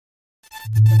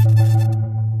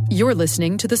You're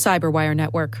listening to the Cyberwire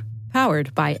Network,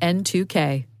 powered by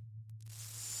N2K.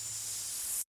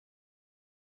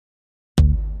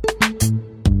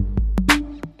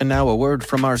 And now a word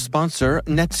from our sponsor,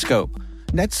 Netskope.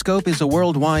 Netskope is a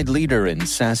worldwide leader in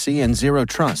SASE and Zero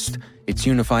Trust. Its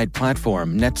unified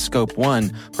platform, Netskope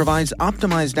One, provides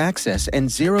optimized access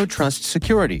and Zero Trust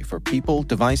security for people,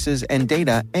 devices, and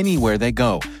data anywhere they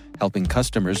go, helping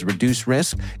customers reduce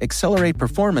risk, accelerate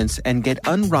performance, and get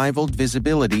unrivaled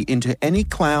visibility into any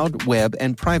cloud, web,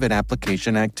 and private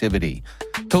application activity.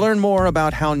 To learn more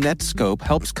about how Netskope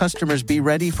helps customers be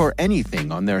ready for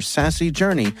anything on their SASE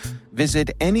journey, visit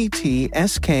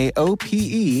netskope.com.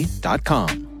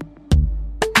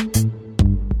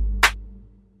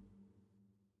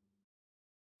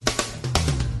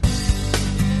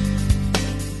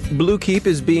 BlueKeep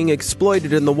is being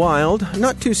exploited in the wild,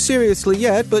 not too seriously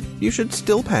yet, but you should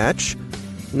still patch.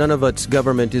 Nunavut's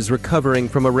government is recovering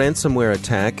from a ransomware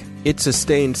attack it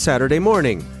sustained Saturday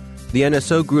morning. The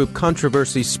NSO group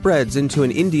controversy spreads into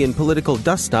an Indian political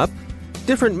dust-up.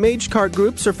 Different Magecart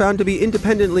groups are found to be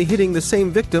independently hitting the same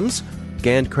victims.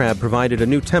 GandCrab provided a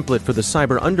new template for the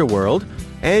cyber underworld.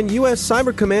 And U.S.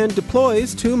 Cyber Command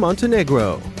deploys to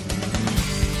Montenegro.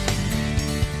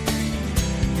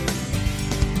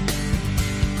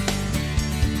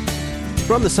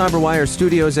 From the CyberWire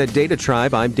studios at Data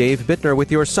Tribe, I'm Dave Bittner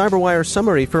with your CyberWire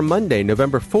summary for Monday,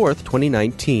 November 4th,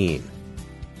 2019.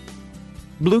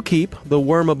 BlueKeep, the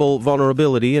wormable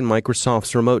vulnerability in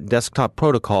Microsoft's remote desktop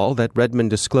protocol that Redmond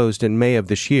disclosed in May of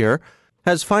this year,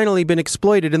 has finally been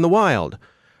exploited in the wild.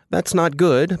 That's not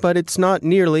good, but it's not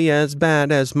nearly as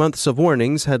bad as months of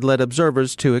warnings had led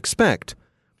observers to expect.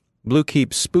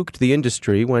 BlueKeep spooked the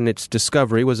industry when its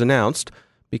discovery was announced,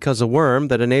 because a worm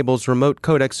that enables remote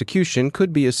code execution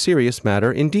could be a serious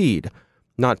matter indeed.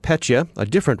 NotPetya, a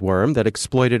different worm that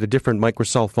exploited a different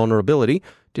Microsoft vulnerability,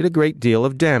 did a great deal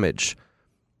of damage.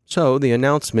 So the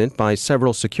announcement by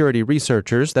several security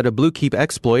researchers that a BlueKeep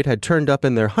exploit had turned up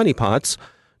in their honeypots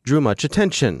drew much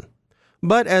attention.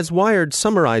 But as Wired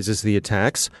summarizes the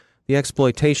attacks, the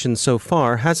exploitation so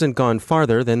far hasn't gone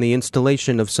farther than the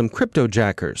installation of some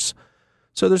cryptojackers.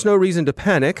 So there's no reason to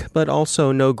panic, but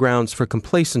also no grounds for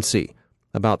complacency.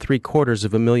 About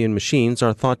 750,000 machines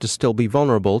are thought to still be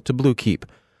vulnerable to BlueKeep.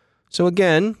 So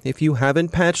again, if you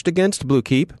haven't patched against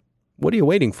BlueKeep, what are you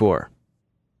waiting for?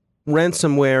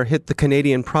 Ransomware hit the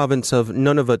Canadian province of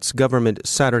Nunavut's government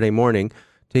Saturday morning,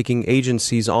 taking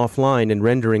agencies offline and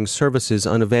rendering services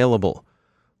unavailable.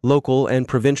 Local and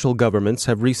provincial governments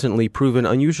have recently proven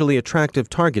unusually attractive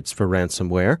targets for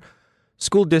ransomware.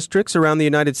 School districts around the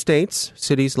United States,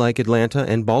 cities like Atlanta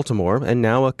and Baltimore, and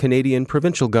now a Canadian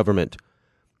provincial government.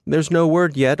 There's no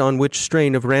word yet on which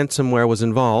strain of ransomware was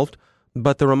involved,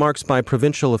 but the remarks by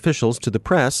provincial officials to the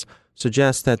press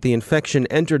suggest that the infection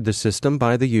entered the system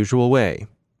by the usual way,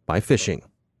 by phishing.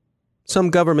 Some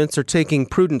governments are taking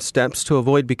prudent steps to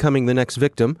avoid becoming the next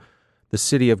victim. The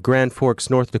city of Grand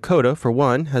Forks, North Dakota, for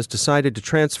one, has decided to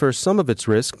transfer some of its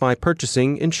risk by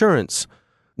purchasing insurance.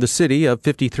 The city of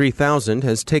 53,000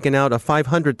 has taken out a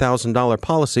 $500,000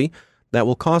 policy that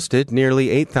will cost it nearly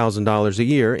 $8,000 a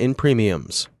year in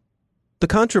premiums. The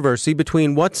controversy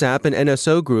between WhatsApp and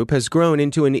NSO Group has grown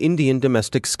into an Indian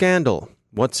domestic scandal.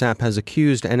 WhatsApp has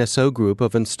accused NSO Group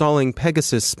of installing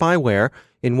Pegasus spyware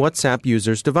in WhatsApp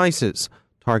users' devices,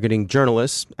 targeting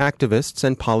journalists, activists,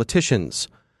 and politicians.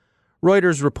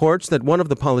 Reuters reports that one of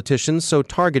the politicians so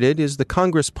targeted is the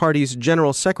Congress Party's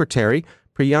General Secretary,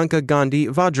 Priyanka Gandhi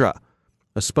Vadra.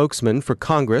 A spokesman for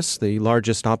Congress, the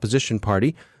largest opposition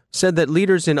party, said that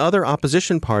leaders in other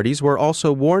opposition parties were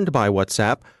also warned by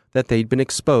WhatsApp that they'd been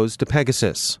exposed to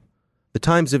Pegasus. The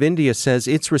Times of India says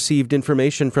it's received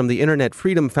information from the Internet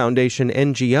Freedom Foundation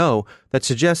NGO that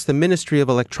suggests the Ministry of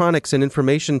Electronics and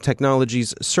Information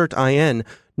Technology's CERT-IN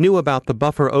knew about the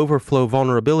buffer overflow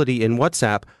vulnerability in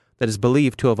WhatsApp that is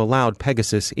believed to have allowed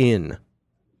Pegasus in.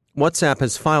 WhatsApp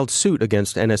has filed suit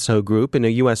against NSO Group in a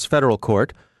U.S. federal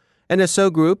court. NSO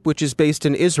Group, which is based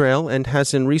in Israel and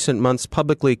has in recent months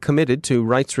publicly committed to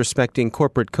rights-respecting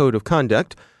corporate code of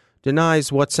conduct, denies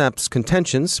WhatsApp's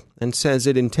contentions and says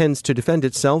it intends to defend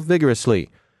itself vigorously.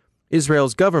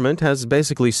 Israel's government has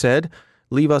basically said,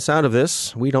 "Leave us out of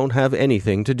this, we don't have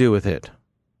anything to do with it."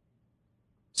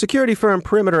 Security firm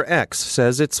Perimeter X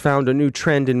says it's found a new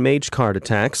trend in Magecart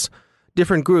attacks,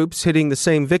 different groups hitting the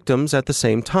same victims at the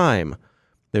same time.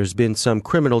 There's been some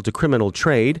criminal-to-criminal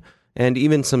trade, and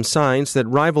even some signs that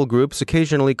rival groups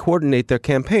occasionally coordinate their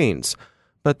campaigns.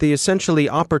 But the essentially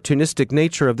opportunistic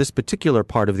nature of this particular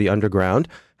part of the underground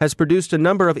has produced a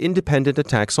number of independent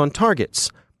attacks on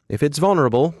targets. If it's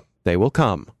vulnerable, they will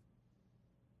come.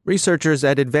 Researchers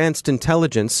at Advanced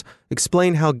Intelligence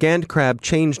explain how GandCrab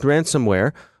changed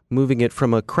ransomware, moving it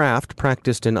from a craft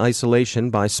practiced in isolation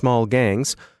by small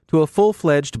gangs to a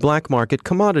full-fledged black market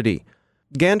commodity.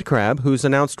 GandCrab, whose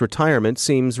announced retirement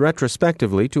seems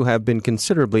retrospectively to have been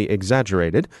considerably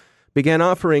exaggerated, began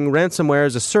offering ransomware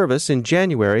as a service in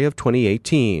January of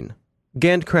 2018.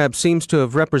 GandCrab seems to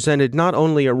have represented not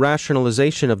only a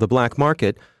rationalization of the black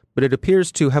market, but it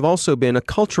appears to have also been a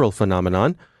cultural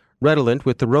phenomenon, redolent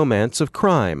with the romance of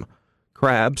crime.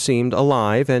 Crab seemed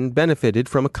alive and benefited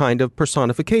from a kind of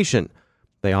personification.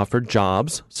 They offered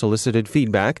jobs, solicited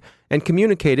feedback, and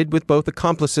communicated with both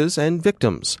accomplices and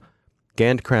victims.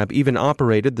 GandCrab even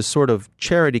operated the sort of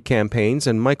charity campaigns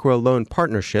and microloan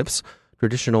partnerships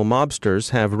traditional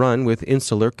mobsters have run with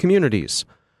insular communities.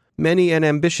 Many an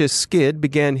ambitious skid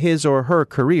began his or her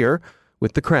career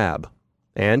with the crab,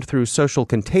 and through social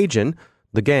contagion,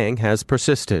 the gang has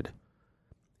persisted.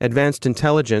 Advanced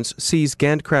Intelligence sees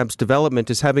GandCrab's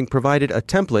development as having provided a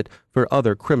template for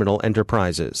other criminal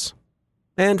enterprises.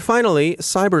 And finally,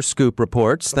 CyberScoop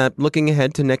reports that looking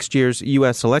ahead to next year's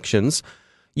U.S. elections,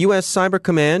 U.S. Cyber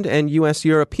Command and U.S.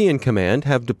 European Command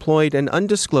have deployed an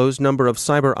undisclosed number of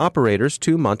cyber operators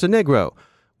to Montenegro,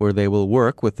 where they will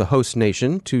work with the host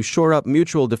nation to shore up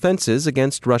mutual defenses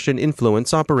against Russian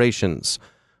influence operations.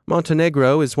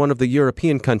 Montenegro is one of the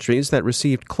European countries that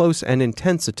received close and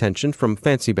intense attention from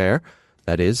Fancy Bear,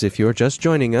 that is, if you're just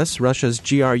joining us, Russia's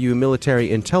GRU military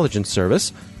intelligence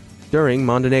service, during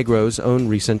Montenegro's own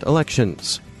recent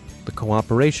elections. The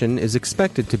cooperation is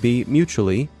expected to be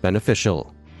mutually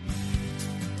beneficial.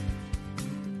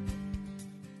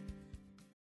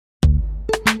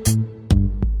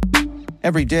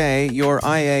 Every day, your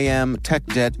IAM tech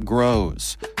debt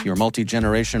grows. Your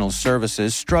multi-generational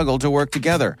services struggle to work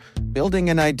together.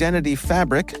 Building an identity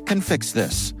fabric can fix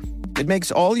this. It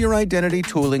makes all your identity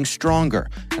tooling stronger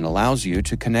and allows you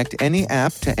to connect any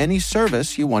app to any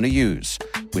service you want to use,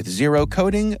 with zero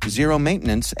coding, zero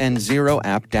maintenance, and zero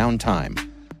app downtime.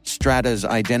 Strata's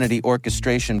identity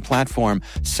orchestration platform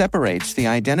separates the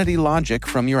identity logic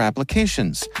from your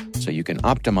applications, so you can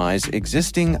optimize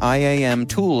existing IAM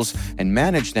tools and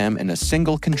manage them in a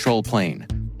single control plane.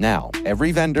 Now,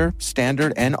 every vendor,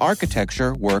 standard, and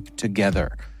architecture work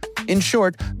together. In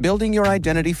short, building your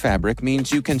identity fabric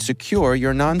means you can secure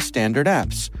your non-standard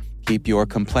apps, keep your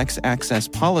complex access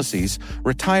policies,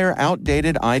 retire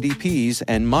outdated IDPs,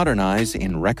 and modernize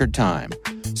in record time.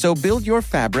 So build your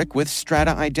fabric with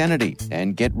Strata Identity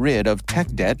and get rid of tech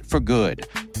debt for good.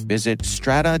 Visit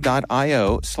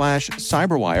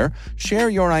strata.io/cyberwire, share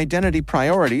your identity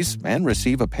priorities, and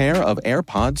receive a pair of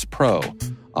AirPods Pro.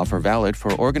 Offer valid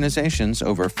for organizations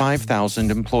over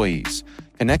 5,000 employees.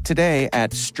 Connect today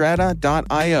at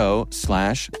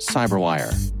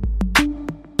strata.io/cyberwire.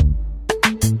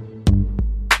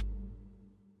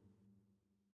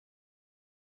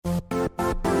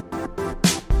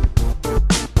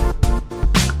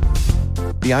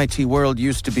 The IT world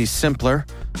used to be simpler.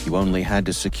 You only had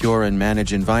to secure and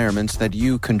manage environments that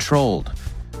you controlled.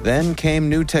 Then came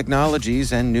new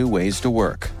technologies and new ways to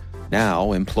work.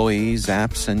 Now, employees,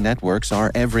 apps, and networks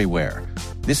are everywhere.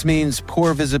 This means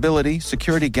poor visibility,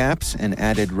 security gaps, and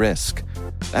added risk.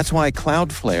 That's why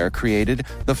Cloudflare created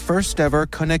the first-ever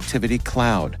connectivity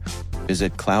cloud.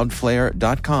 Visit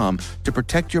cloudflare.com to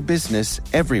protect your business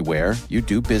everywhere you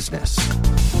do business.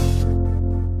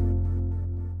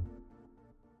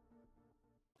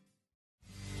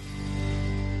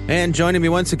 And joining me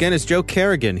once again is Joe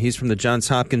Kerrigan. He's from the Johns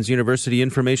Hopkins University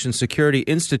Information Security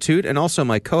Institute and also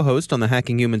my co-host on the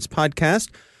Hacking Humans podcast.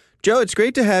 Joe, it's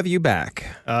great to have you back.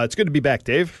 It's good to be back,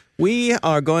 Dave. We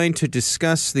are going to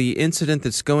discuss the incident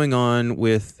that's going on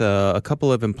with a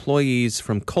couple of employees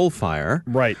from Coalfire.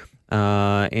 Right.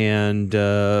 And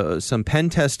some pen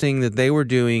testing that they were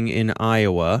doing in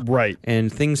Iowa. Right.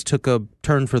 And things took a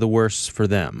turn for the worse for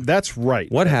them. That's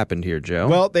right. What happened here, Joe?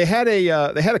 Well, they had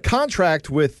a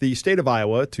contract with the state of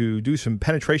Iowa to do some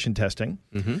penetration testing,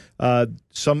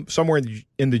 somewhere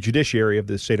in the judiciary of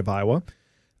the state of Iowa.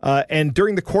 And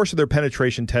during the course of their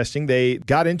penetration testing, they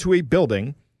got into a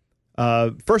building.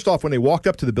 First off, when they walked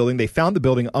up to the building, they found the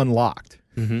building unlocked.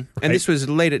 Mm-hmm. Right? And this was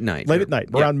late at night? Late at night,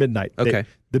 around midnight. Okay.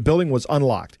 The building was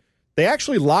unlocked. They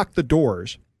actually locked the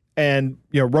doors and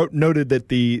noted that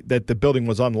the building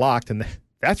was unlocked, and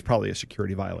that's probably a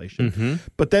security violation. Mm-hmm.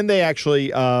 But then they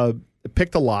actually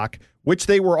picked a lock, which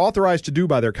they were authorized to do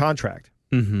by their contract,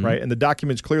 right? And the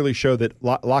documents clearly show that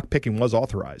lock picking was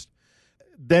authorized.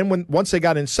 Then once they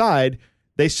got inside,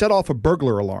 they set off a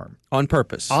burglar alarm. On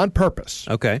purpose? On purpose.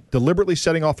 Okay. Deliberately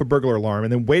setting off a burglar alarm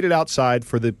and then waited outside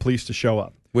for the police to show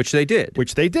up. Which they did.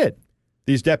 Which they did.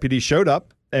 These deputies showed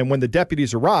up. And when the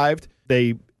deputies arrived,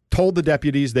 they told the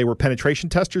deputies they were penetration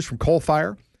testers from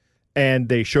Coalfire, and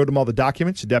they showed them all the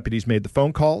documents. The deputies made the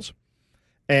phone calls,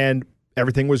 and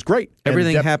everything was great.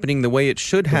 Everything happening the way it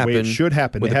should happen.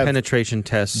 With a penetration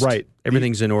test. Right.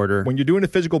 Everything's in order. When you're doing a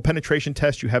physical penetration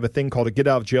test, you have a thing called a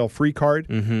get-out-of-jail-free card,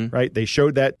 right? They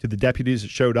showed that to the deputies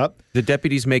that showed up. The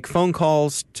deputies make phone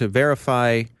calls to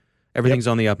verify everything's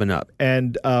on the up and up.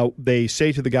 And they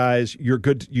say to the guys, you're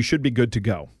good. You should be good to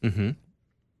go.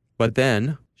 But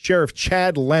then Sheriff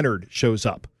Chad Leonard shows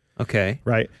up. Okay.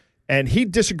 Right. And he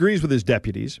disagrees with his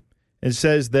deputies and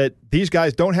says that these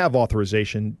guys don't have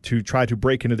authorization to try to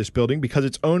break into this building because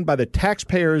it's owned by the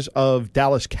taxpayers of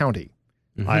Dallas County,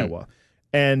 Iowa,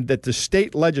 and that the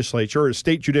state legislature, or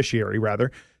state judiciary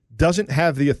rather, doesn't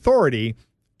have the authority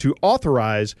to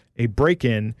authorize a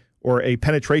break-in or a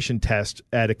penetration test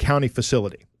at a county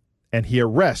facility. And he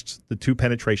arrests the 2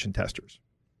 penetration testers.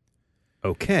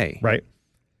 Okay. Right.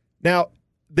 Now,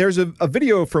 there's a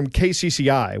video from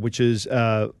KCCI, which is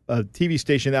a TV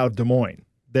station out of Des Moines,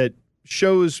 that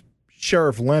shows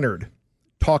Sheriff Leonard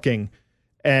talking,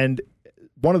 and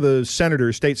one of the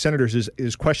state senators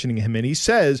is questioning him, and he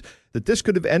says that this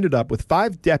could have ended up with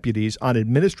 5 deputies on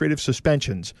administrative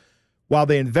suspensions while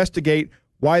they investigate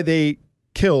why they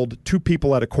killed 2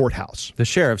 people at a courthouse. The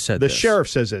sheriff said this. The sheriff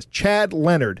says this. Chad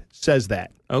Leonard says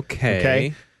that.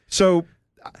 Okay. So,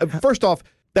 first off,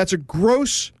 that's a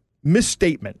gross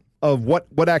misstatement of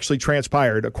what actually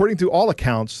transpired. According to all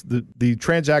accounts, the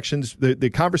transactions, the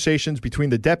conversations between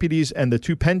the deputies and the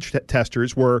 2 pen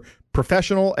testers were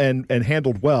professional and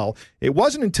handled well. It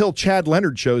wasn't until Chad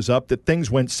Leonard shows up that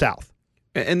things went south.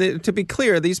 And to be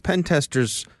clear, these pen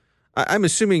testers, I'm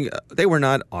assuming they were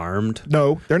not armed.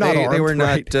 No, they're not armed. They were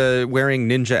not right. wearing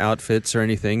ninja outfits or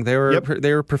anything. They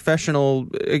were professional.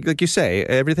 Like you say,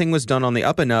 everything was done on the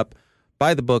up and up,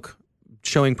 by the book,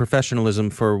 showing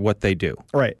professionalism for what they do.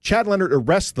 Right. Chad Leonard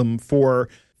arrests them for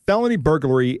felony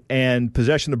burglary and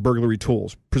possession of burglary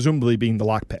tools, presumably being the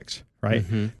lockpicks, right?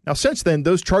 Now, since then,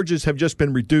 those charges have just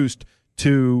been reduced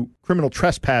to criminal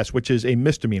trespass, which is a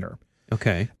misdemeanor.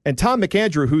 Okay. And Tom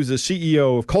McAndrew, who's the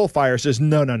CEO of Coalfire, says,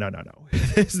 no.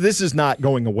 This is not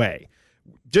going away.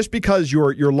 Just because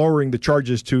you're lowering the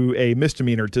charges to a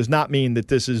misdemeanor does not mean that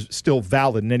this is still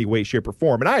valid in any way, shape, or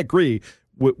form. And I agree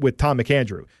with Tom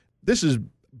McAndrew. This is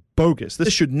bogus.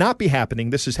 This should not be happening.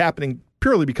 This is happening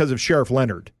purely because of Sheriff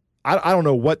Leonard. I don't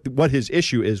know what his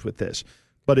issue is with this,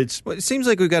 but it seems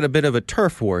like we've got a bit of a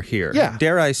turf war here. Yeah.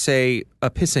 Dare I say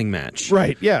a pissing match.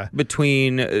 Right, yeah.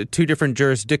 Between 2 different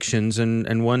jurisdictions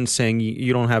and one saying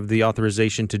you don't have the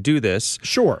authorization to do this.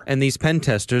 Sure. And these pen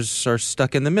testers are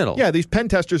stuck in the middle. Yeah, these pen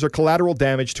testers are collateral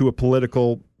damage to a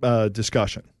political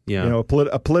discussion. Yeah.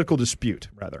 A political dispute,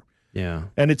 rather. Yeah.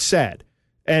 And it's sad.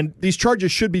 And these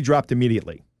charges should be dropped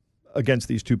immediately against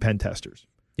these 2 pen testers.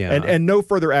 Yeah. And no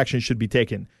further action should be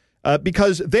taken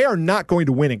because they are not going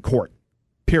to win in court,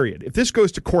 period. If this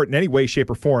goes to court in any way, shape,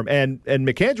 or form, and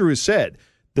McAndrew has said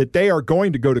that they are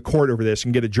going to go to court over this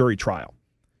and get a jury trial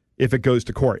if it goes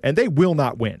to court, and they will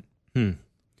not win.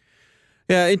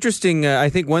 Yeah, interesting. I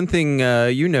think one thing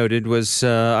you noted was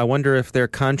I wonder if their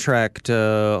contract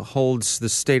holds the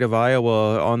state of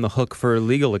Iowa on the hook for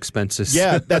legal expenses.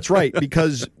 Yeah, that's right.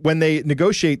 Because when they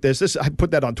negotiate this, I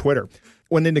put that on Twitter.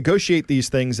 When they negotiate these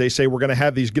things, they say we're going to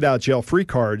have these get-out-jail-free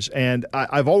cards. And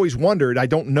I've always wondered, I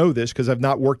don't know this because I've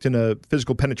not worked in a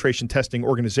physical penetration testing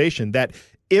organization, that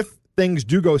if things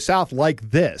do go south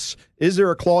like this, is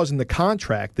there a clause in the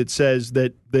contract that says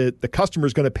that the customer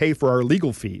is going to pay for our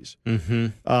legal fees?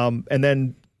 And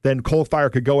then Coalfire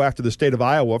could go after the state of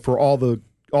Iowa for all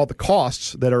the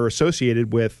costs that are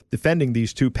associated with defending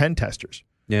these 2 pen testers.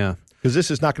 Yeah. Because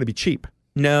this is not going to be cheap.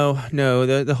 No.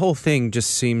 The whole thing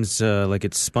just seems like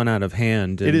it's spun out of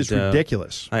hand. It is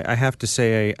ridiculous. I have to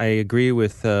say I agree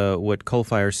with what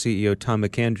Coalfire CEO Tom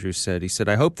McAndrew said. He said,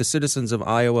 I hope the citizens of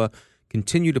Iowa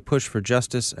continue to push for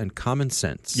justice and common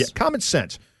sense. Yeah, common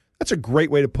sense. That's a great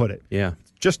way to put it. Yeah.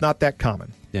 It's just not that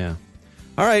common. Yeah.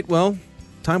 All right, well,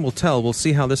 time will tell. We'll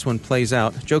see how this one plays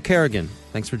out. Joe Kerrigan,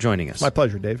 thanks for joining us. My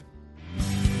pleasure, Dave.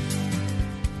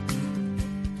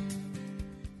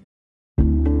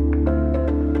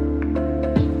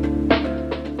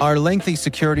 Are lengthy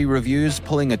security reviews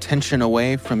pulling attention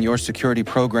away from your security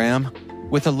program?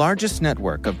 With the largest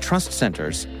network of trust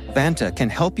centers, Vanta can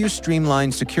help you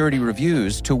streamline security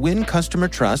reviews to win customer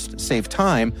trust, save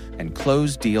time, and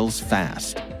close deals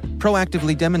fast.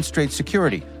 Proactively demonstrate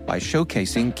security by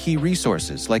showcasing key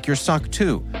resources like your SOC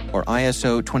 2 or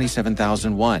ISO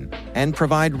 27001 and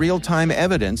provide real-time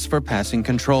evidence for passing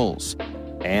controls.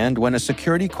 And when a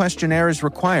security questionnaire is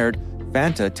required,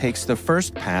 Vanta takes the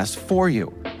first pass for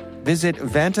you. Visit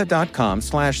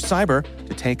vanta.com/cyber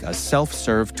to take a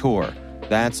self-serve tour.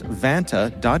 That's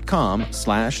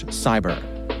vanta.com/cyber.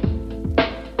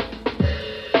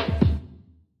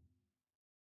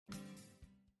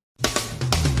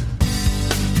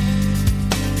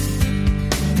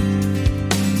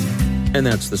 And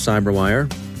that's the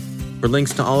Cyberwire. For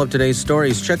links to all of today's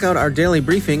stories, check out our daily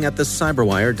briefing at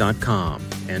thecyberwire.com.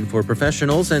 And for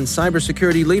professionals and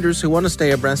cybersecurity leaders who want to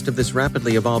stay abreast of this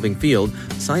rapidly evolving field,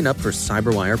 sign up for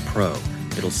Cyberwire Pro.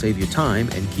 It'll save you time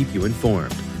and keep you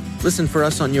informed. Listen for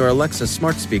us on your Alexa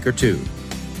smart speaker, too.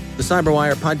 The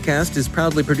Cyberwire podcast is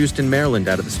proudly produced in Maryland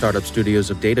out of the startup studios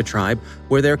of Data Tribe,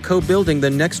 where they're co-building the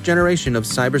next generation of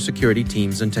cybersecurity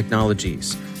teams and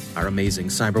technologies. Our amazing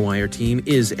Cyberwire team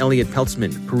is Elliot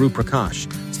Peltzman, Puru Prakash,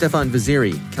 Stefan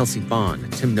Vaziri, Kelsey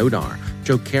Bond, Tim Nodar,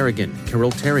 Joe Kerrigan,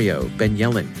 Carol Terrio, Ben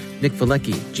Yellen, Nick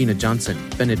Valecki, Gina Johnson,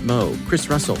 Bennett Moe, Chris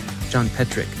Russell, John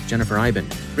Petrick, Jennifer Iben,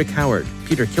 Rick Howard,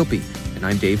 Peter Kilpie, and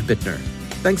I'm Dave Bittner.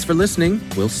 Thanks for listening.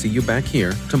 We'll see you back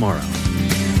here tomorrow.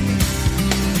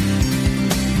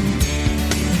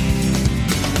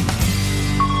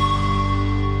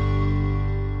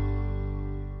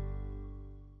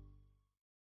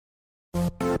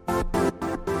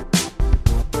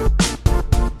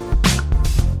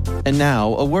 And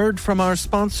now, a word from our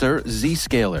sponsor,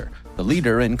 Zscaler, the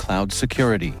leader in cloud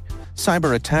security.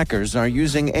 Cyber attackers are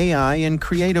using AI in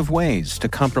creative ways to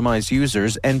compromise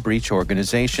users and breach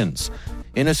organizations.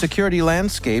 In a security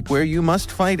landscape where you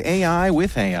must fight AI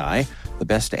with AI, the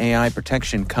best AI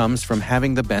protection comes from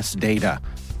having the best data.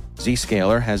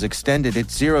 Zscaler has extended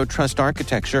its zero-trust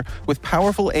architecture with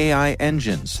powerful AI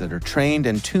engines that are trained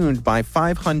and tuned by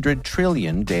 500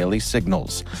 trillion daily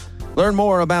signals. Learn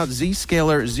more about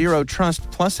Zscaler Zero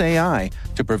Trust Plus AI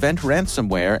to prevent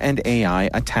ransomware and AI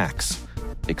attacks.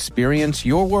 Experience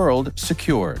your world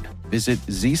secured. Visit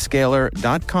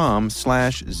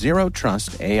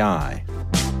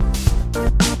zscaler.com/zerotrustai.